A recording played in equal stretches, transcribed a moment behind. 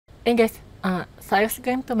And guys, so I was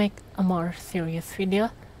going to make a more serious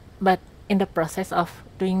video, but in the process of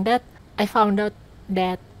doing that, I found out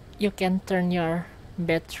that you can turn your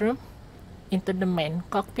bedroom into the main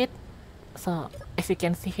cockpit. So as you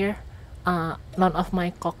can see here, none of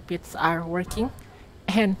my cockpits are working,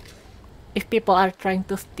 and if people are trying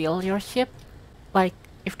to steal your ship, like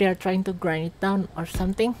if they are trying to grind it down or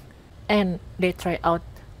something, and they try out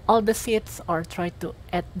all the seats or try to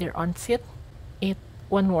add their own seat, it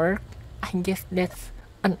won't work. I guess that's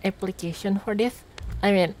an application for this.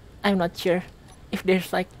 I mean, I'm not sure if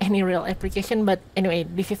there's like any real application, but anyway,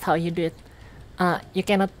 this is how you do it. You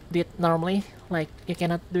cannot do it normally, like you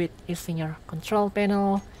cannot do it using your control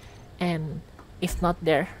panel, and it's not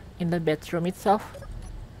there in the bedroom itself.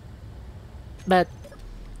 But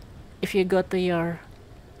if you go to your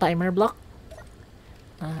timer block,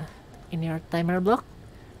 in your timer block,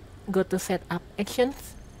 go to setup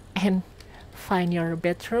actions and find your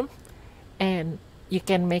bedroom, and you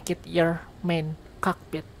can make it your main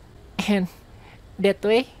cockpit. And that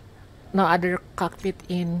way, no other cockpit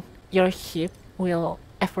in your ship will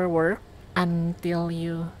ever work until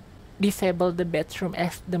you disable the bedroom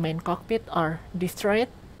as the main cockpit or destroy it.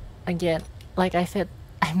 Again, like I said,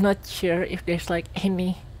 I'm not sure if there's like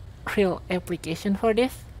any real application for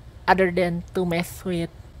this other than to mess with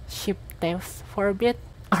ship thefts for a bit,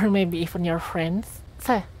 or maybe even your friends.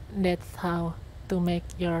 So that's how to make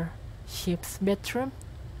your ship's bedroom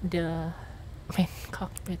the main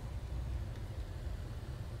cockpit.